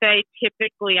can say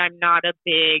typically I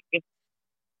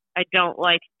don't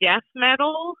like death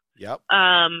metal. Yep.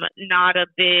 Not a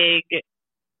big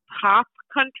pop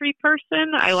country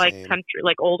person. I like country,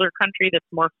 like older country that's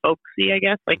more folksy, I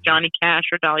guess, like Johnny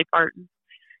Cash or Dolly Parton.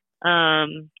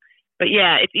 But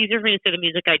yeah, it's easier for me to say the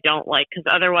music I don't like, because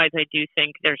otherwise I do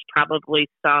think there's probably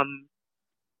some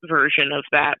version of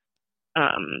that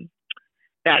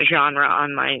genre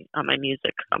on my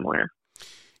music somewhere.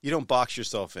 You don't box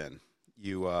yourself in.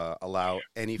 you allow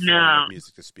any form No. of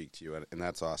music to speak to you, and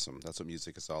that's awesome. That's what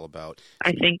music is all about.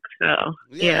 I think so.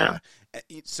 Yeah.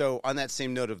 So on that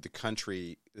same note of the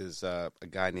country, is a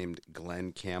guy named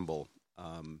Glenn Campbell,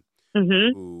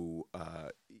 Mhm. who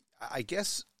I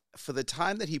guess for the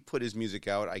time that he put his music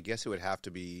out, I guess it would have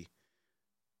to be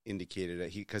indicated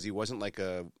that because he wasn't like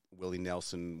a Willie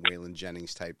Nelson, Waylon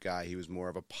Jennings type guy. He was more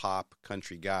of a pop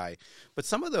country guy. But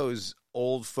some of those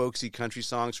old folksy country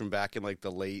songs from back in like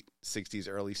the late 60s,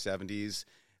 early 70s,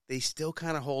 they still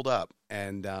kind of hold up.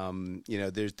 And,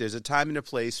 there's a time and a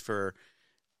place for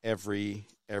every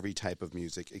type of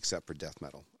music except for death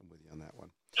metal. I'm with you on that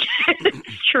one.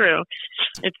 It's true.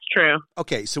 It's true.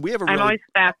 Okay, so we have a I'm always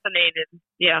fascinated.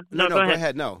 Yeah. No, go ahead. go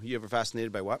ahead. No, you ever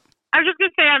fascinated by what? I was just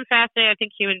going to say I'm fascinated. I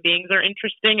think human beings are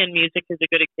interesting, and music is a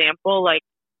good example. Like,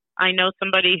 I know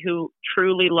somebody who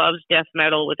truly loves death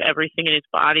metal with everything in his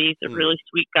body. He's a really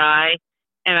sweet guy.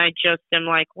 And I just am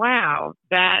like, wow,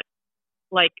 that,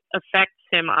 like, affects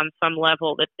him on some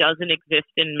level that doesn't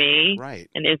exist in me. Right.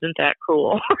 And isn't that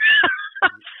cool?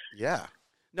 Yeah.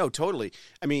 No, totally.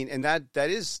 I mean, and that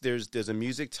is, there's a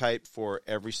music type for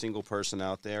every single person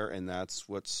out there, and that's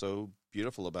what's so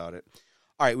beautiful about it.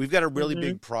 All right, we've got a really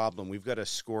big problem. We've got a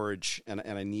scourge, and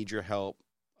I need your help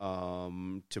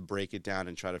to break it down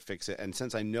and try to fix it. And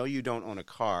since I know you don't own a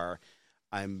car,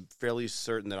 I'm fairly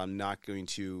certain that I'm not going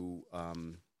to,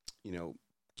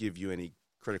 give you any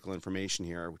critical information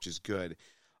here, which is good.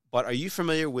 But are you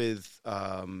familiar with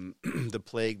the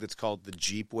plague that's called the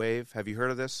Jeep wave? Have you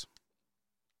heard of this?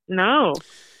 No.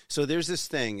 So there's this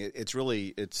thing. It's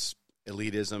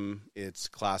elitism. It's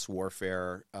class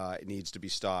warfare. It needs to be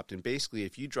stopped. And basically,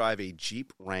 if you drive a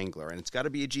Jeep Wrangler, and it's got to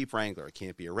be a Jeep Wrangler, it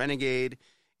can't be a Renegade,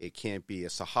 it can't be a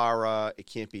Sahara, it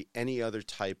can't be any other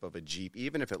type of a Jeep,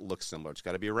 even if it looks similar. It's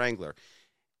got to be a Wrangler.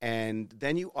 And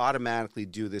then you automatically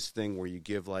do this thing where you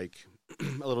give like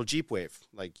a little Jeep wave,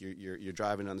 like you're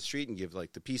driving on the street and give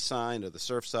like the peace sign or the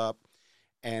surf's up,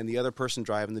 and the other person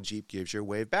driving the Jeep gives your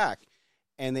wave back.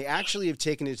 And they actually have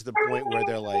taken it to the point where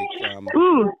they're like,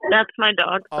 ooh, that's my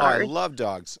dog. Sorry. Oh, I love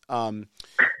dogs.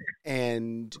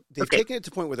 And they've taken it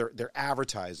to the point where they're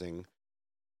advertising,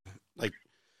 like,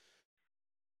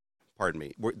 pardon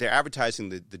me, they're advertising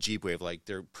the Jeep Wave, like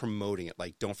they're promoting it,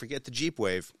 like don't forget the Jeep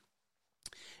Wave.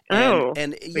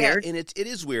 And yeah, and it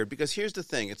is weird because here's the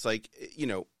thing: it's like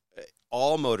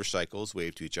all motorcycles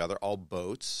wave to each other, all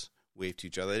boats wave to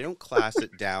each other. They don't class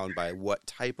it down by what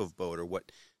type of boat or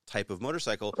what type of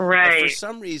motorcycle. Right. But for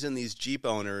some reason, these Jeep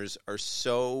owners are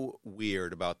so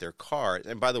weird about their cars.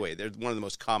 And by the way, they're one of the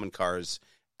most common cars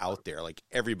out there. Like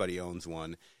everybody owns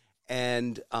one.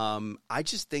 And I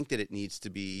just think that it needs to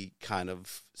be kind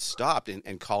of stopped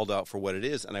and called out for what it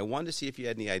is. And I wanted to see if you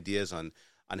had any ideas on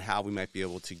how we might be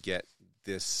able to get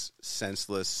this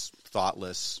senseless,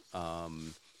 thoughtless,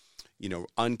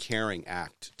 uncaring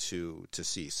act to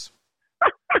cease.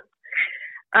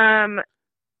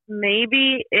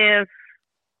 Maybe if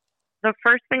the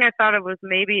first thing I thought of was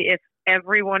maybe if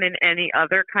everyone in any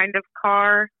other kind of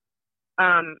car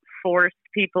forced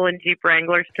people in Jeep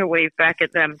Wranglers to wave back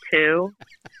at them too,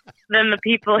 then the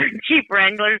people in Jeep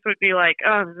Wranglers would be like,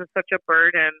 oh, this is such a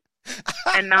burden,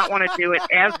 and not want to do it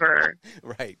ever.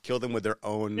 Right. Kill them with their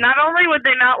own. Not only would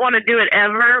they not want to do it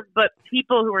ever, but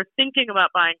people who are thinking about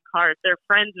buying cars, their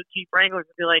friends with Jeep Wranglers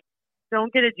would be like,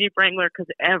 don't get a Jeep Wrangler because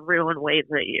everyone waves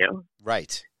at you.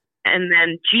 Right. And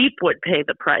then Jeep would pay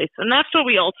the price. And that's what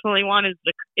we ultimately want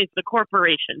is the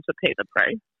corporation to pay the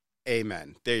price.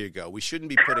 Amen. There you go. We shouldn't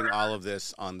be putting all of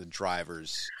this on the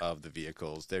drivers of the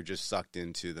vehicles. They're just sucked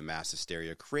into the mass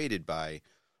hysteria created by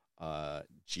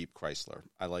Jeep Chrysler.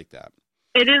 I like that.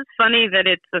 It is funny that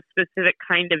it's a specific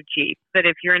kind of Jeep, that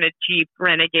if you're in a Jeep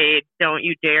Renegade, don't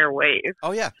you dare wave.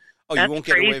 Oh, yeah. Oh, That's you won't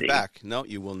crazy. Get a wave back. No,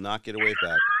 you will not get a wave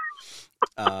back.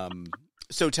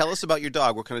 So tell us about your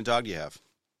dog. What kind of dog do you have?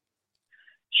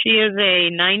 She is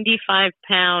a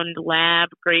 95-pound lab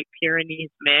Great Pyrenees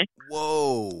mix.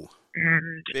 Whoa.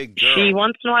 And big girl. She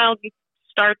once in a while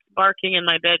starts barking in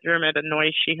my bedroom at a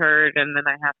noise she heard, and then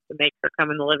I have to make her come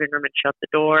in the living room and shut the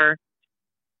door.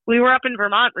 We were up in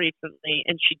Vermont recently,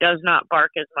 and she does not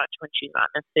bark as much when she's not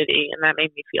in the city, and that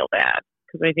made me feel bad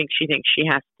because I think she thinks she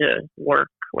has to work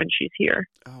when she's here.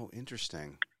 Oh,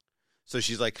 interesting. So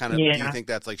she's like kind of, yeah. Do you think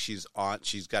that's like she's got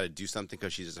to do something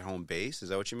because she's at home base? Is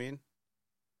that what you mean?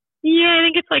 Yeah, I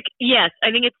think it's like, yes,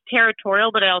 I think it's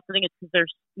territorial, but I also think it's because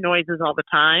there's noises all the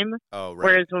time. Oh, right.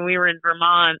 Whereas when we were in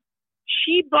Vermont,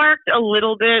 she barked a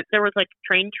little bit. There was like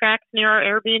train tracks near our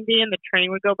Airbnb, and the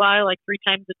train would go by like 3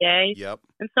 times a day. Yep.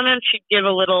 And sometimes she'd give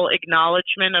a little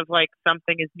acknowledgement of like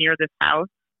something is near this house.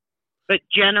 But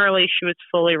generally, she was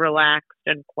fully relaxed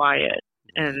and quiet,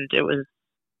 and it was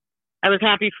I was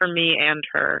happy for me and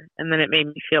her, and then it made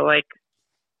me feel like,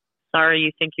 sorry,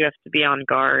 you think you have to be on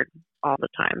guard all the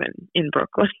time in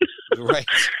Brooklyn. Right.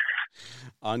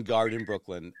 On guard in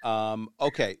Brooklyn.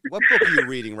 Okay. What book are you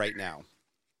reading right now?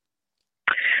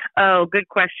 Oh, good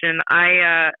question.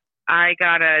 I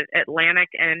got a Atlantic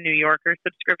and New Yorker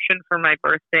subscription for my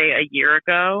birthday a year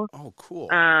ago. Oh, cool.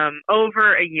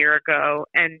 Over a year ago,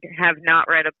 and have not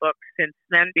read a book since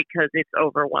then because it's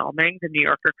overwhelming. The New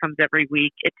Yorker comes every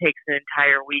week. It takes an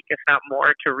entire week, if not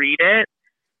more, to read it.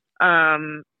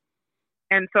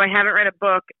 And so I haven't read a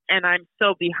book, and I'm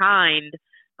so behind,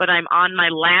 but I'm on my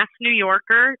last New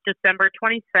Yorker, December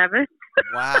 27th.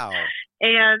 Wow.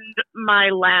 And my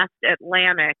last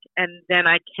Atlantic, and then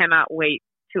I cannot wait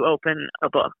to open a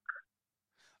book.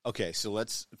 Okay, so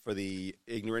let's, for the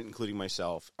ignorant, including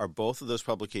myself, are both of those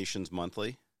publications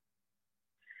monthly?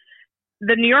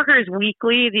 The New Yorker is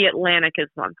weekly. The Atlantic is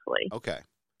monthly. Okay,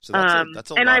 so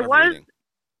that's a and lot of reading.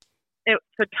 It's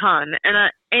a ton,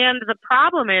 and the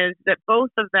problem is that both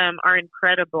of them are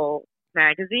incredible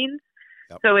magazines.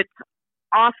 Yep. So it's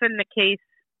often the case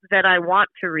that I want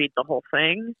to read the whole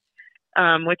thing,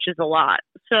 which is a lot.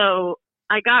 So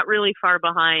I got really far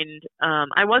behind.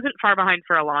 I wasn't far behind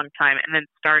for a long time, and then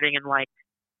starting in like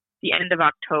the end of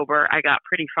October, I got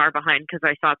pretty far behind because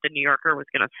I thought the New Yorker was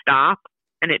going to stop,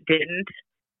 and it didn't.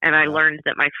 And I learned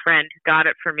that my friend who got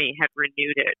it for me had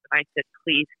renewed it, and I said,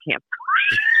 "Please cancel."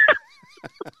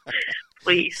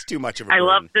 Please. It's too much of a I burden.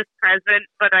 love this present,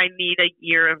 but I need a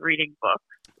year of reading books,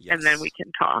 and then we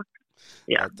can talk.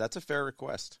 Yeah, that's a fair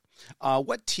request.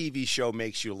 What TV show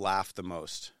makes you laugh the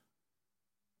most?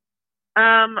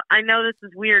 I know this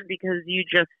is weird because you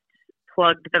just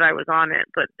plugged that I was on it,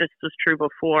 but this was true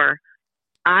before.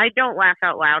 I don't laugh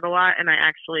out loud a lot, and I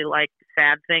actually like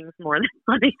sad things more than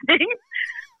funny things.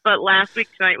 But Last Week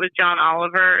Tonight with John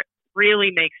Oliver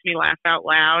really makes me laugh out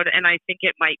loud, and I think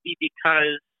it might be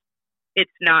because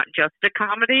it's not just a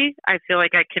comedy. I feel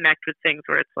like I connect with things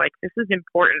where it's like, this is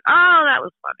important. Oh, that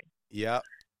was funny. Yeah.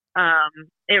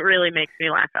 It really makes me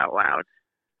laugh out loud,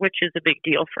 which is a big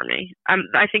deal for me.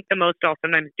 I think the most I'll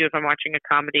sometimes do if I'm watching a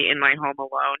comedy in my home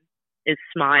alone is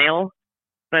smile,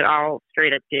 but I'll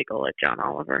straight up giggle at John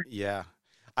Oliver. Yeah.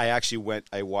 I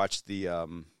watched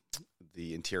the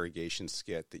interrogation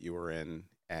skit that you were in.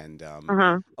 And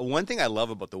one thing I love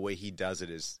about the way he does it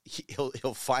is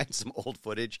he'll find some old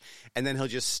footage and then he'll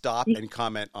just stop and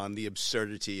comment on the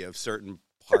absurdity of certain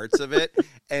parts of it.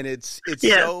 And it's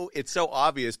so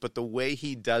obvious, but the way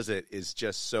he does it is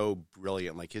just so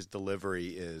brilliant. Like his delivery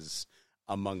is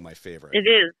among my favorites. It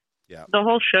is. Yeah. The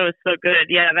whole show is so good.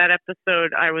 Yeah, that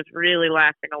episode, I was really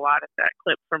laughing a lot at that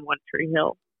clip from One Tree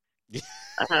Hill.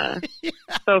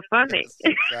 So funny.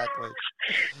 Yes, exactly.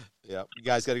 Yeah, you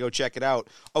guys got to go check it out.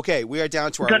 Okay, we are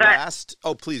down to our last.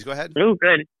 Oh, please go ahead. Oh,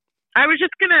 good. I was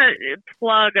just gonna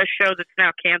plug a show that's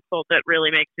now canceled that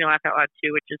really makes me laugh out loud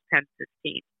too, which is Pen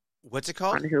 15. What's it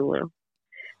called? On Hulu.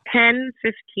 Pen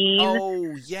 15.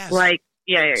 Oh yes. Like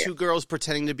yeah. Two girls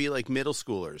pretending to be like middle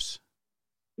schoolers.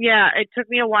 Yeah, it took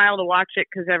me a while to watch it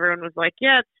because everyone was like,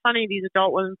 "Yeah, it's funny these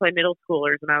adult women play middle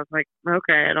schoolers," and I was like,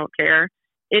 "Okay, I don't care."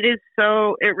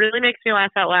 It really makes me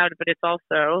laugh out loud, but it's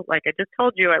also, like I just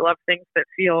told you, I love things that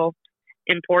feel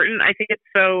important. I think it's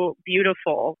so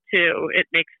beautiful, too. It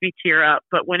makes me tear up,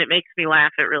 but when it makes me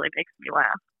laugh, it really makes me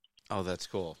laugh. Oh, that's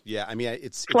cool. Yeah, I mean,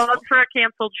 it's plug for a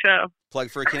canceled show. Plug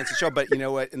for a canceled show, but you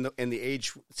know what? In the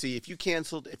age, see, if you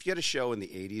had a show in the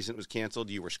 80s and it was canceled,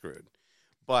 you were screwed.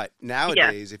 But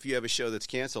nowadays, if you have a show that's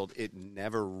canceled, it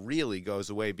never really goes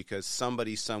away because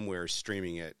somebody somewhere is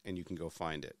streaming it and you can go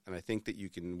find it. And I think that you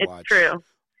can watch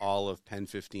all of Pen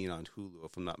 15 on Hulu,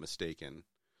 if I'm not mistaken.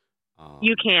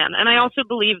 You can. And I also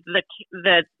believe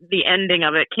that the ending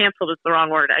of it, canceled is the wrong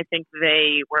word. I think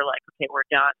they were like, okay, we're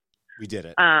done. We did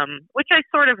it. Which I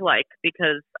sort of like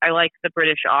because I like the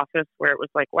British Office where it was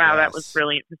like, wow, that was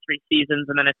brilliant for 3 seasons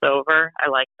and then it's over. I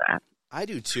like that. I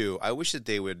do too. I wish that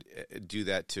they would do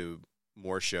that to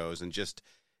more shows and just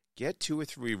get 2 or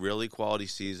 3 really quality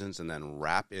seasons and then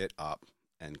wrap it up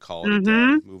and call it a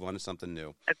day. Move on to something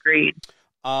new. Agreed.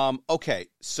 Okay,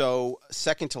 so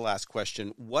second to last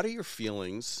question. What are your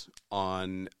feelings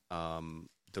on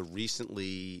the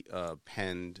recently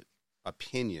penned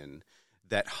opinion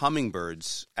that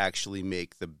hummingbirds actually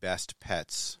make the best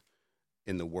pets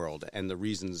in the world? And the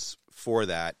reasons for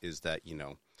that is that, you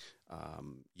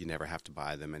never have to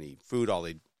buy them any food.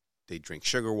 They drink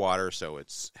sugar water, so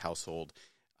it's household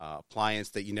appliance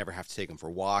that you never have to take them for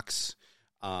walks.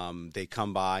 They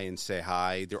come by and say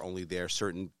hi. They're only there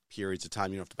certain periods of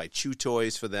time. You don't have to buy chew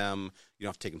toys for them. You don't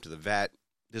have to take them to the vet.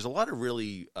 There's a lot of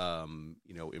really,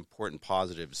 important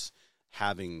positives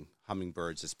having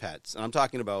hummingbirds as pets. And I'm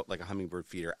talking about like a hummingbird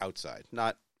feeder outside,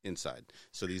 not inside.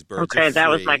 So these birds Okay, are free. that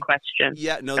was my question.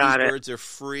 Yeah, no, Got these it. birds are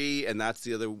free, and that's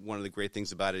the other one of the great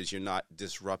things about it is you're not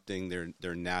disrupting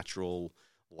their natural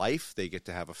life. They get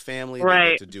to have a family. They Right.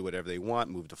 get to do whatever they want,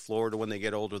 move to Florida when they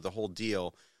get older, the whole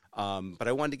deal. But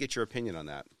I wanted to get your opinion on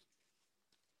that.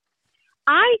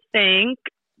 I think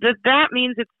that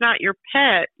means it's not your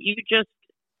pet. You just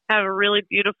have a really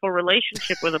beautiful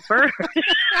relationship with a bird,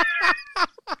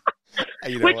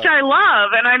 You know which what? I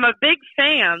love, and I'm a big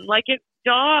fan. Like, if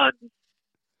dogs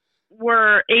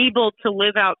were able to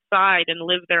live outside and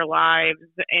live their lives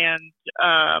and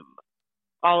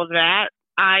all of that,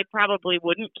 I probably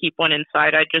wouldn't keep one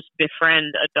inside. I'd just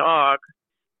befriend a dog.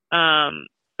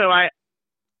 So I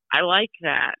like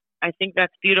that. I think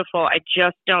that's beautiful. I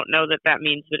just don't know that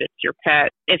means that it's your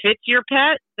pet. If it's your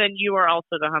pet, then you are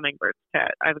also the hummingbird's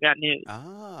pet. I've got news.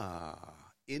 Ah,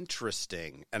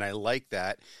 interesting. And I like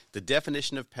that. The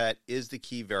definition of pet is the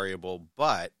key variable,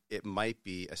 but it might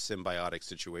be a symbiotic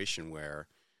situation where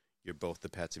you're both the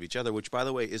pets of each other, which, by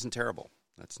the way, isn't terrible.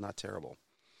 That's not terrible.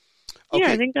 Okay.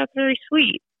 Yeah, I think that's very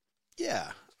sweet.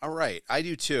 Yeah. All right. I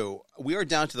do too. We are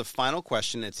down to the final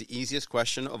question. It's the easiest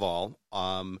question of all.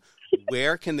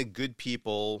 Where can the good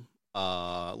people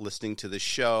listening to the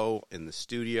show in the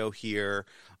studio here,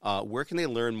 where can they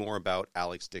learn more about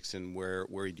Alex Dixon? Where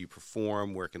do you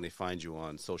perform? Where can they find you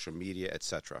on social media,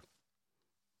 etc.?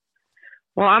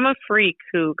 Well, I'm a freak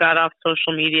who got off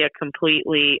social media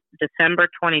completely December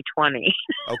 2020.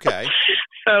 Okay.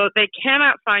 So they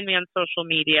cannot find me on social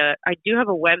media. I do have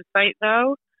a website,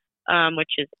 though,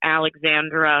 which is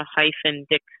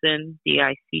Alexandra-Dixon,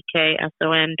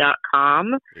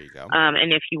 DICKSON.com. There you go.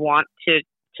 And if you want to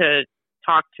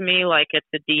talk to me, like it's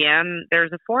a DM,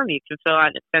 there's a form you can fill out,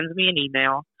 and it sends me an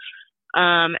email.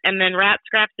 And then Rat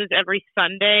Scraps is every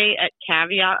Sunday at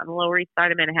Caveat on the Lower East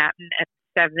Side of Manhattan at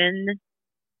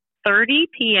 7:30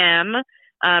 p.m.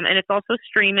 And it's also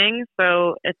streaming,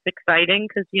 so it's exciting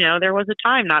because, there was a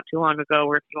time not too long ago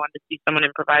where if you wanted to see someone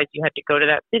improvise, you had to go to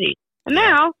that city. And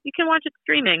now you can watch it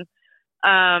streaming.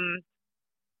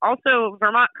 Also,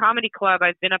 Vermont Comedy Club,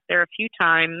 I've been up there a few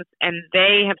times, and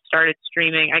they have started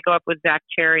streaming. I go up with Zach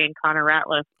Cherry and Connor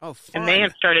Ratliff, Oh, fun. and they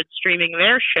have started streaming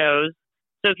their shows.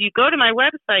 So if you go to my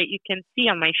website, you can see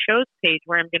on my shows page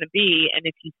where I'm going to be, and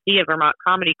if you see a Vermont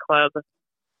Comedy Club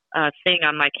thing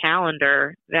on my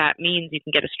calendar, that means you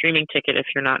can get a streaming ticket if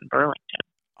you're not in Burlington.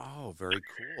 Oh, very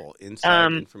cool.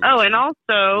 Inside information. Oh, and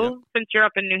also, since you're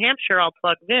up in New Hampshire, I'll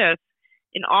plug this.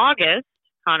 In August,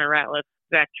 Connor Ratliff,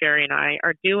 Zach Cherry, and I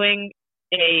are doing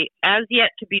a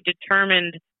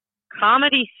as-yet-to-be-determined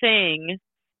comedy thing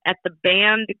at the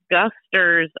band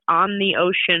Gusters on the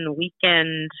Ocean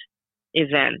weekend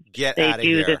event. Get They out of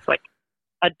do here. this, like,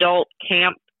 adult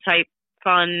camp-type,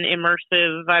 fun,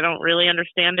 immersive, I don't really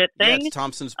understand it Yeah, thing. it's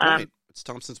Thompson's Point. It's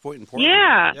Thompson's Point in Portland.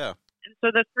 Yeah. Yeah. And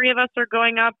so the three of us are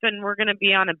going up, and we're going to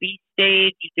be on a B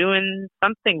stage doing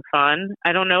something fun.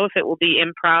 I don't know if it will be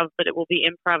improv, but it will be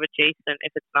improv adjacent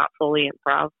if it's not fully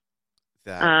improv.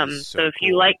 That is So if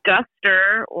you cool. like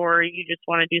Guster, or you just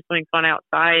want to do something fun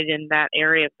outside in that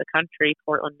area of the country,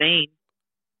 Portland, Maine,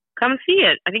 come see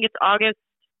it. I think it's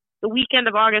the weekend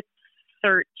of August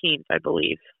 13th, I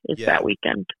believe, is that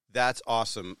weekend. That's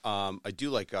awesome. I do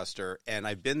like Guster, and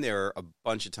I've been there a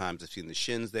bunch of times. I've seen the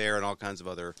Shins there and all kinds of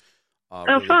other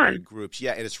really fun. good groups.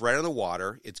 Yeah, and it's right on the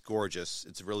water. It's gorgeous.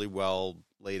 It's really well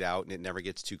laid out, and it never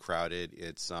gets too crowded.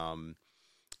 It's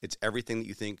everything that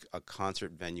you think a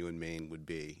concert venue in Maine would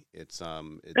be. It's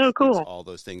cool. It's all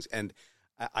those things. And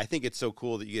I think it's so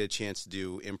cool that you get a chance to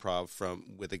do improv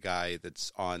with a guy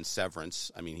that's on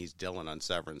Severance. I mean, he's Dylan on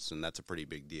Severance, and that's a pretty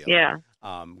big deal. Yeah.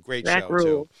 Great That show,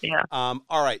 rules. too. Yeah.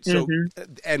 All right. So,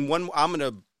 and I'm going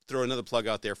to throw another plug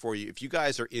out there for you. If you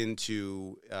guys are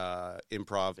into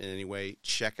improv in any way,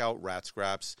 check out Rat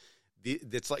Scraps.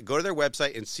 It's like, go to their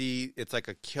website and see, it's like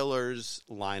a killer's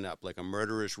lineup, like a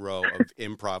murderous row of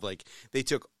improv. Like, they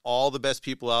took all the best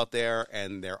people out there,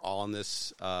 and they're all in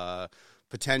this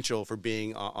potential for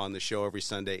being on the show every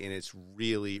Sunday, and it's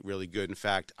really, really good. In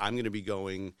fact, I'm going to be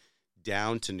going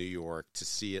down to New York to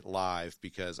see it live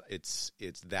because it's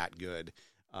that good.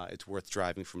 It's worth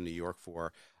driving from New York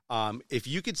for. If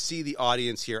you could see the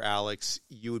audience here, Alex,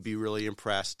 you would be really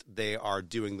impressed. They are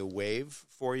doing the wave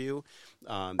for you.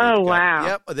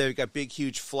 Wow. Yep, they've got big,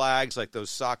 huge flags, like those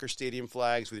soccer stadium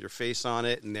flags with your face on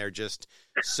it, and they're just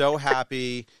so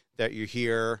happy that you're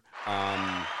here.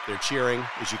 They're cheering,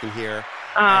 as you can hear.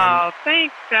 Oh,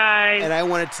 thanks, guys. And I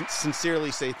wanted to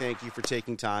sincerely say thank you for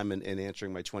taking time and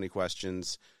answering my 20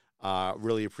 questions.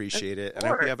 Really appreciate it. And I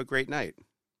hope you have a great night.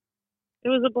 It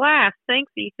was a blast.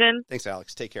 Thanks, Ethan. Thanks,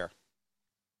 Alex. Take care.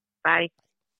 Bye.